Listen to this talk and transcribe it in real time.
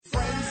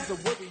a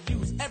word we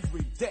use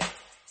every day.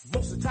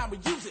 Most of the time we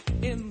use it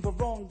in the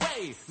wrong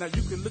way. Now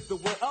you can look the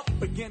word up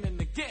again and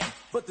again,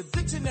 but the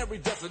dictionary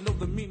doesn't know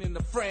the meaning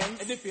of friend.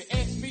 And if you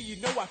ask me, you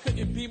know I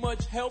couldn't be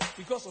much help,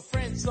 because a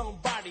friend's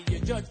somebody you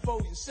judge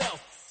for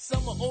yourself.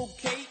 Some are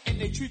okay and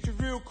they treat you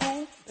real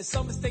cool, and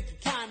some mistake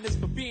your kindness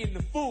for being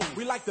the fool.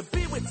 We like to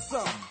be with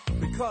some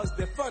because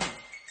they're funny.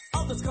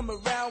 Others come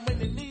around when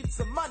they need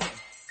some money.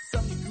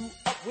 Some you grew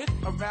up with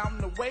around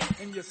the way,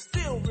 and you're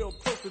still real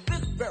close to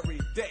this very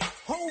day.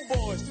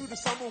 Homeboys through the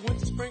summer,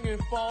 winter, spring,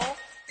 and fall.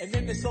 And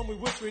then there's some we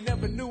wish we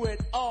never knew at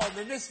all.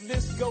 And this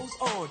list goes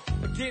on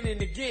again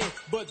and again.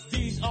 But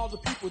these are the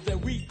people that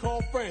we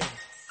call friends.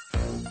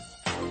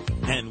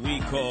 And we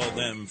call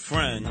them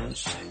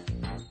friends,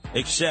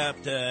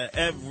 except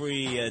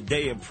every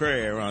day of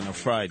prayer on a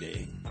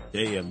Friday,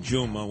 day of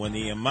Juma, when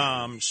the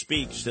imam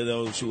speaks to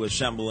those who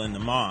assemble in the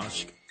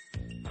mosque.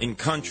 In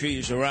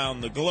countries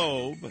around the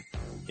globe,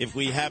 if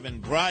we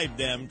haven't bribed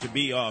them to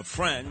be our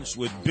friends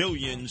with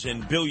billions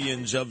and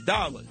billions of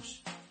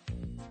dollars,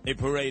 they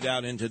parade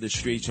out into the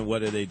streets, and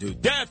what do?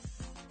 Death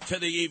to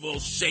the evil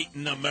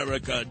Satan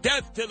America.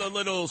 Death to the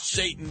little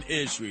Satan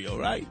Israel,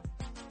 right?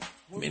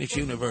 I mean, it's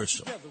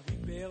universal.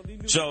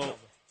 So,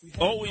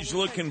 always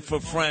looking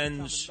for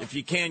friends. If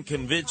you can't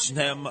convince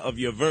them of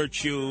your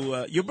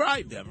virtue, you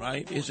bribe them,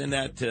 right? Isn't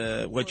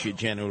that what you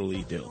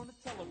generally do?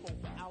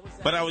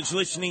 But I was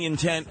listening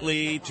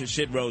intently to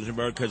Sid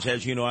Rosenberg, because,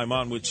 as you know, I'm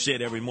on with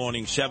Sid every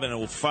morning,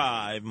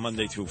 7:05,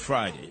 Monday through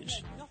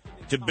Fridays,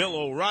 to Bill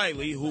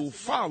O'Reilly, who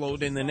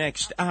followed in the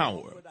next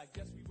hour.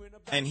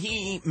 And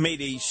he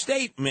made a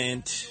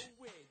statement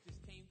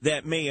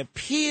that may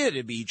appear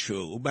to be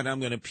true, but I'm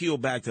going to peel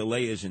back the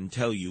layers and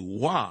tell you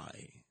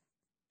why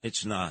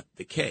it's not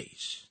the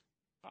case.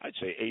 I'd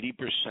say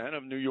 80%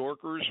 of New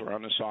Yorkers are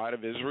on the side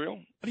of Israel.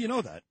 How do you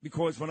know that?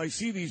 Because when I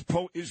see these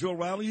pro-Israel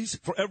rallies,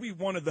 for every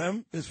one of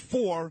them, there's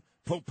 4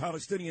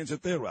 pro-Palestinians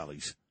at their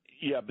rallies.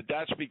 Yeah, but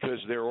that's because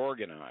they're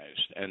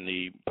organized, and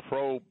the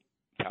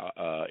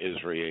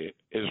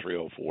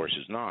pro-Israel force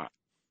is not.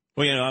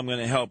 Well, you know, I'm going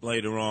to help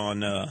later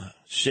on.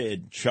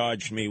 Sid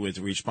charged me with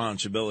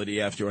responsibility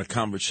after a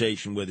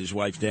conversation with his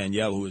wife,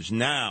 Danielle, who is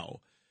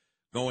now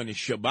going to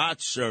Shabbat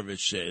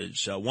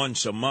services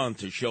once a month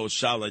to show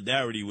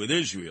solidarity with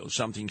Israel,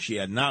 something she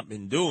had not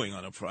been doing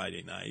on a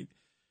Friday night,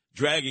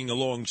 dragging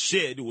along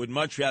Sid, who would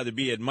much rather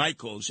be at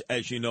Michael's,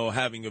 as you know,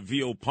 having a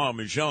veal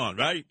parmesan,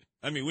 right?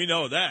 I mean, we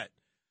know that.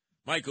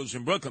 Michael's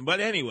in Brooklyn.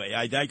 But anyway,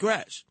 I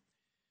digress.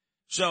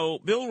 So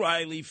Bill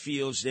Riley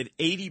feels that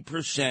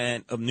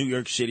 80% of New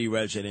York City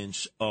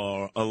residents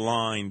are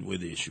aligned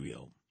with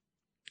Israel.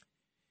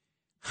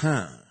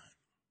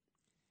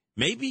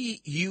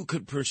 Maybe you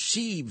could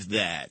perceive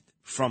that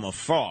from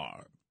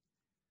afar.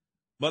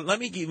 But let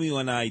me give you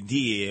an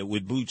idea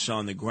with boots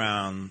on the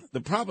ground,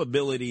 the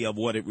probability of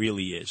what it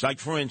really is. Like,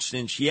 for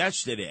instance,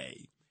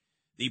 yesterday,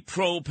 the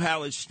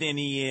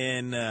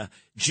pro-Palestinian,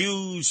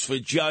 Jews for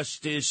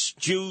justice,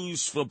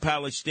 Jews for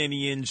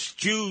Palestinians,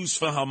 Jews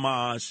for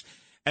Hamas,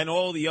 and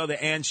all the other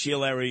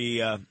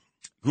ancillary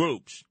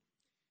groups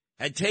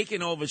had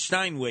taken over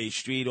Steinway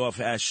Street off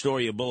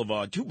Astoria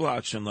Boulevard, 2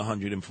 blocks from the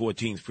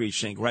 114th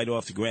Precinct, right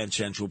off the Grand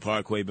Central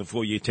Parkway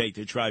before you take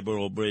the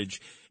Triborough Bridge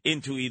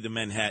into either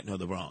Manhattan or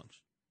the Bronx.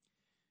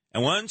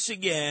 And once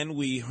again,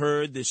 we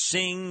heard the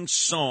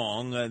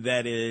sing-song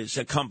that has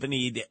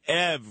accompanied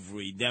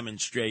every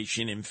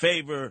demonstration in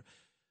favor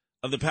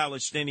of the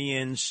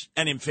Palestinians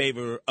and in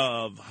favor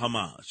of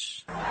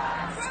Hamas.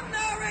 From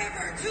the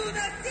river to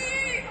the sea.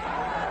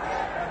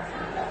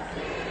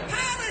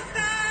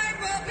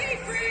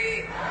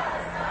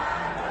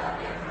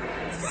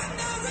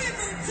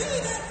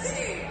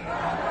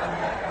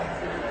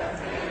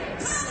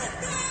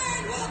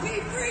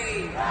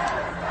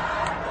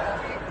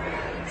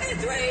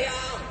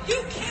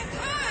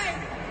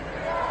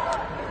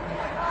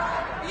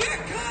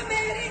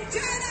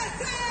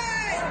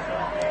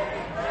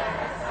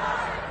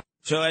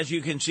 So as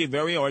you can see,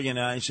 very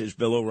organized, as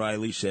Bill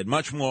O'Reilly said,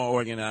 much more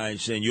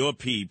organized than your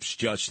peeps,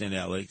 Justin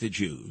Ellick, the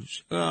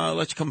Jews.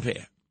 Let's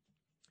compare.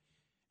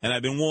 And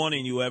I've been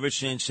warning you ever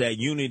since that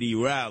Unity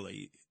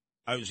rally.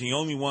 I was the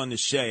only one to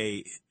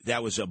say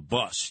that was a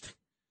bust.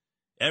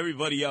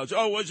 Everybody else,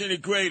 oh, wasn't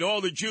it great?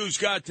 All the Jews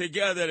got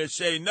together to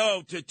say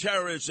no to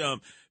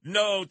terrorism,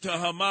 no to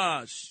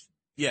Hamas.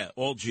 Yeah,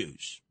 all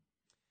Jews.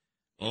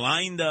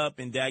 Lined up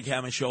in Dag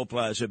Hammarskjöld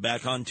Plaza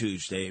back on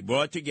Tuesday,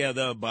 brought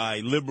together by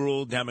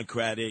liberal,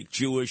 democratic,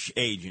 Jewish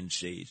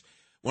agencies,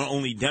 where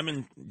only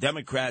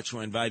Democrats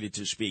were invited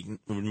to speak,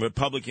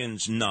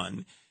 Republicans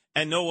none,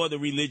 and no other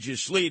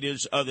religious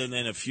leaders other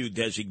than a few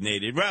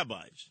designated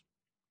rabbis.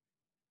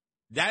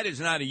 That is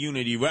not a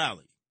unity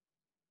rally.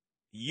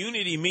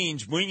 Unity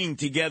means bringing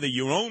together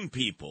your own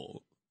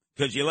people,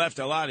 because you left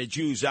a lot of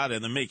Jews out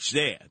of the mix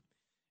there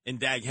in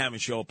Dag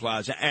Hammarskjöld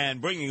Plaza, and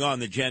bringing on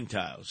the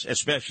Gentiles,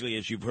 especially,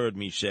 as you've heard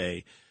me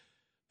say,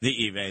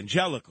 the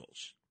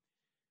evangelicals.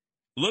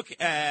 Look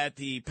at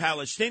the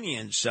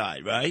Palestinian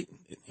side, right?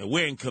 They're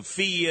wearing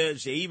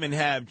keffiyehs. They even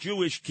have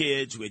Jewish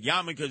kids with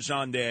yarmulkes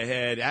on their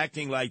head,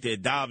 acting like they're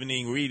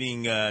davening,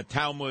 reading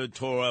Talmud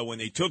Torah. When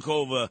they took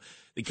over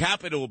the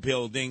Capitol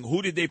building,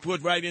 who did they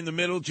put right in the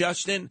middle,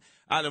 Justin?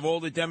 Out of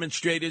all the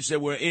demonstrators that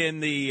were in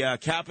the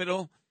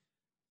Capitol,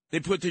 they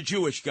put the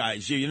Jewish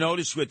guys. You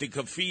notice with the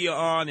keffiyeh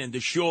on and the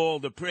shawl,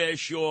 the prayer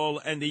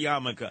shawl, and the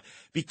yarmulke,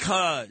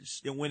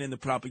 because they're winning the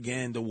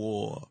propaganda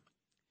war.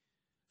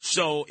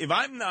 So if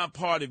I'm not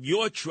part of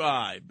your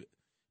tribe,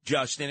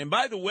 Justin, and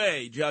by the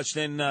way,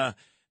 Justin, at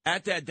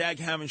that Dag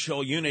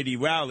Hammarskjöld Unity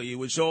rally, it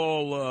was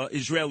all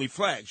Israeli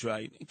flags,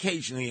 right?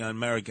 Occasionally an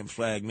American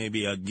flag,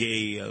 maybe a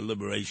gay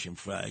liberation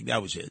flag.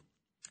 That was it.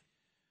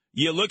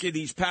 You look at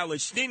these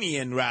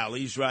Palestinian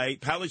rallies, right?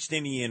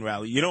 Palestinian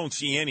rally, you don't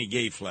see any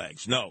gay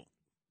flags, no.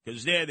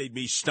 Because there they'd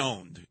be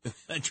stoned.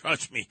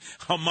 Trust me.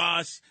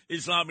 Hamas,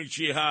 Islamic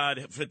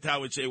Jihad,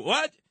 Fatah would say,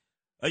 what?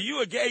 Are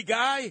you a gay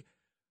guy?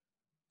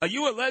 Are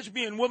you a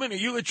lesbian woman? Are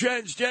you a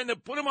transgender?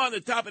 Put them on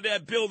the top of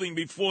that building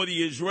before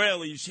the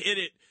Israelis hit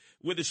it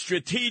with a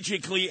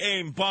strategically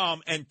aimed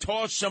bomb and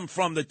toss them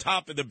from the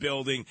top of the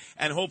building,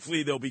 and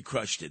hopefully they'll be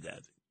crushed to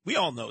death. We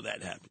all know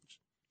that happens.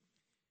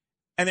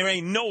 And there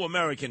ain't no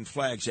American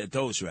flags at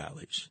those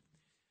rallies.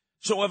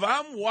 So if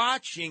I'm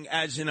watching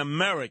as an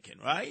American,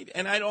 right,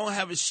 and I don't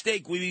have a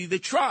stake with either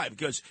tribe,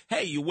 because,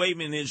 hey, you're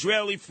waving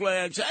Israeli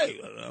flags.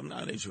 Hey, I'm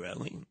not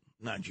Israeli, I'm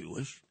not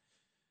Jewish.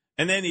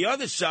 And then the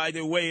other side,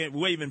 they're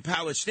waving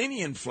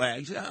Palestinian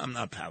flags. I'm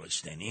not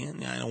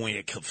Palestinian. I don't wear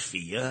a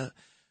keffiyeh.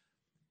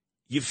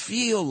 You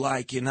feel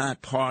like you're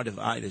not part of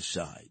either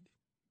side.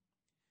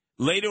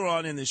 Later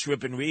on in this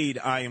Rip and Read,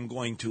 I am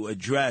going to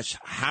address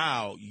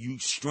how you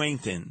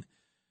strengthen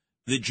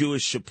the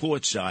Jewish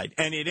support side.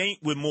 And it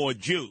ain't with more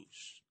Jews.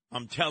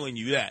 I'm telling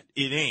you that.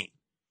 It ain't.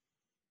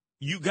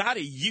 You got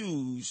to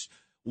use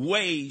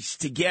ways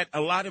to get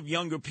a lot of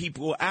younger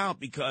people out,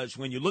 because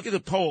when you look at the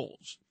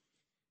polls,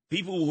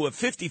 people who are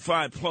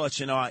 55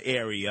 plus in our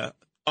area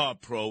are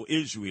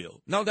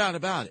pro-Israel. No doubt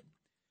about it.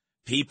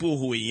 People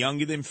who are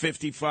younger than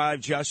 55,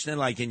 Justin,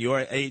 like in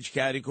your age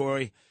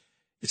category,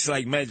 it's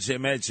like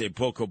medze,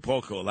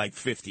 poco, like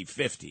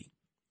 50-50.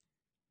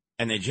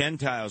 And the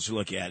Gentiles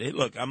look at it.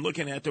 Look, I'm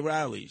looking at the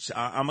rallies.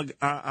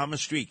 I'm a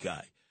street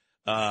guy.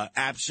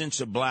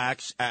 Absence of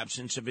blacks,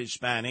 absence of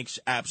Hispanics,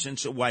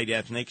 absence of white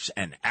ethnics,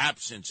 and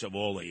absence of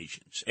all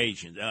Asians.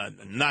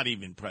 Not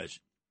even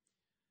present.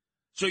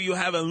 So you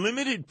have a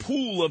limited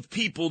pool of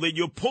people that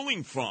you're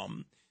pulling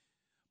from,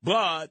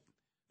 but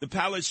the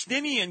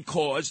Palestinian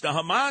cause, the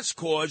Hamas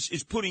cause,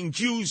 is putting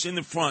Jews in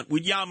the front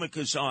with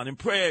yarmulkes on and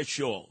prayer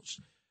shawls.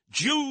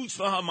 Jews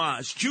for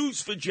Hamas,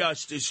 Jews for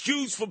justice,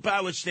 Jews for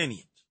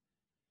Palestinians.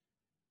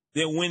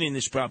 They're winning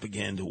this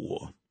propaganda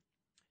war.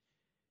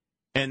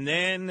 And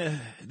then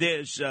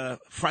there's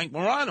Frank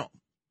Morano.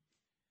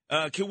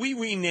 Can we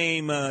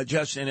rename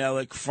Justin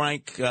Ellick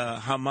Frank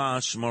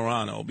Hamas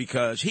Morano?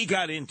 Because he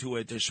got into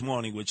it this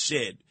morning with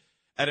Sid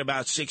at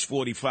about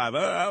 6:45.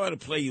 I want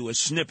to play you a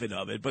snippet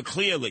of it. But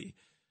clearly,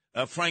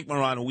 Frank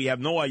Morano, we have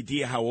no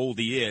idea how old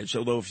he is.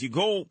 Although if you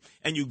go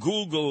and you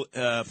Google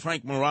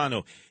Frank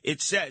Morano,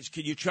 it says,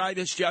 can you try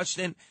this,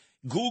 Justin?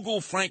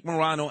 Google Frank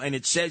Morano, and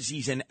it says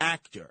he's an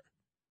actor.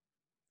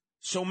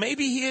 So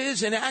maybe he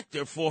is an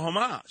actor for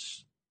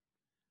Hamas.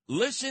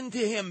 Listen to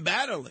him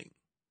battling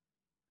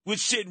with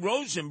Sid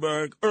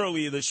Rosenberg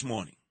earlier this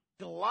morning.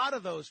 A lot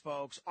of those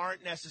folks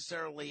aren't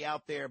necessarily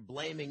out there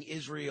blaming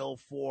Israel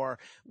for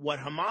what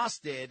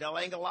Hamas did.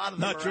 I think a lot of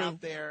them are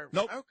out there.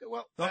 Nope. Okay,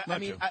 well, Nope, I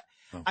mean,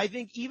 I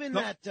think even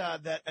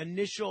that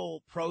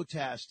initial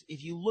protest,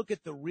 if you look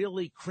at the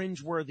really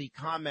cringeworthy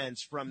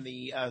comments from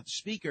the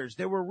speakers,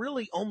 there were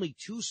really only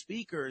two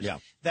speakers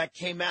that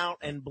came out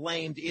and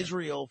blamed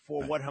Israel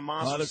for what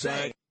Hamas was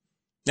saying.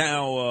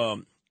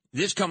 Now,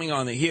 this coming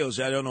on the heels,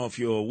 I don't know if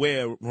you're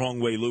aware, Wrong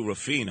Way Lou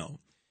Rufino,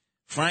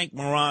 Frank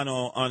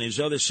Morano on his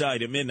other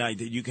side at midnight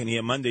that you can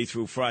hear Monday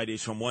through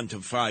Fridays from 1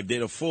 to 5,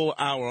 did a full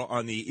hour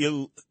on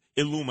the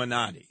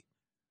Illuminati.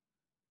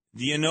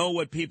 Do you know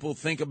what people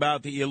think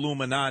about the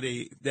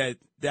Illuminati,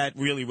 that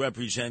really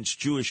represents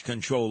Jewish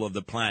control of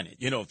the planet?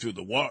 You know, through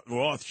the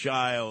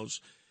Rothschilds,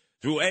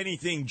 through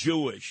anything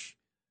Jewish.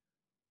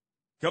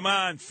 Come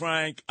on,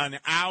 Frank, an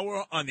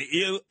hour on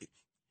the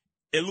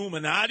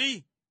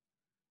Illuminati?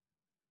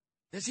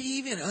 Does he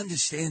even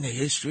understand the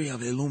history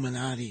of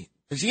Illuminati?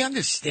 Does he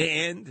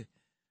understand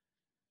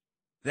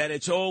that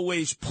it's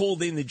always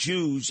pulled in the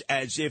Jews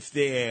as if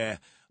they're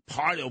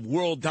part of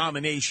world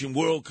domination,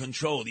 world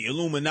control, the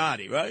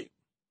Illuminati, right?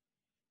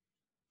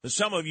 For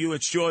some of you,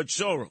 it's George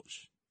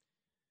Soros.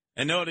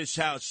 And notice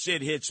how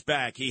Sid hits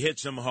back. He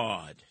hits him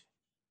hard.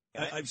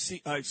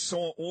 I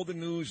saw all the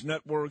news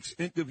networks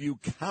interview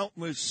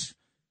countless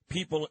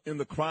people in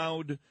the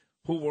crowd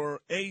who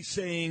were,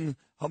 saying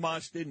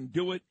Hamas didn't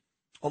do it.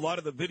 A lot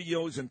of the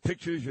videos and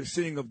pictures you're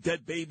seeing of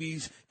dead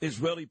babies,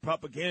 Israeli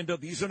propaganda.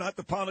 These are not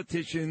the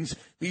politicians.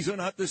 These are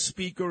not the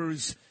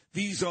speakers.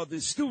 These are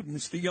the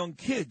students, the young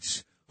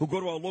kids who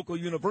go to our local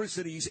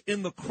universities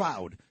in the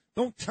crowd.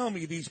 Don't tell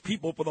me these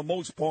people, for the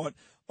most part,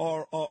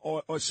 are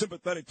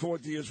sympathetic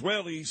towards the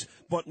Israelis,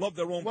 but love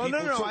their own people.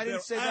 No, so I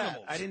didn't say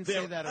animals. that. I didn't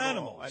they're say that at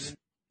animals. all.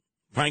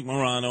 Frank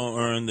Morano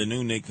earned the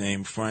new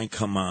nickname Frank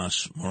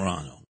Hamas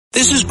Morano.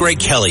 This is Greg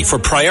Kelly for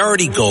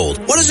Priority Gold.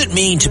 What does it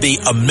mean to be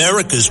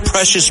America's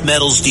precious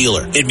metals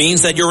dealer? It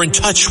means that you're in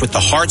touch with the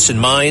hearts and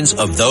minds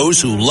of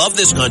those who love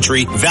this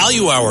country,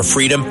 value our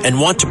freedom, and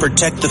want to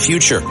protect the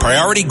future.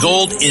 Priority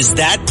Gold is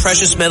that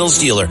precious metals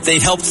dealer. They've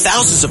helped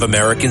thousands of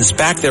Americans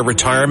back their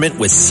retirement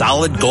with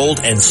solid gold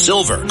and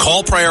silver.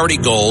 Call Priority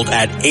Gold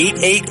at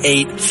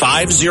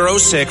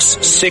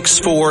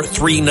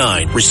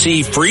 888-506-6439.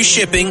 Receive free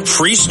shipping,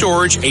 free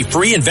storage, a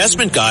free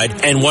investment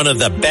guide, and one of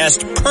the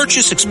best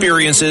purchase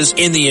experiences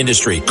in the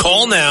industry.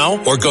 Call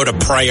now or go to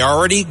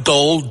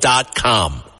PriorityGold.com.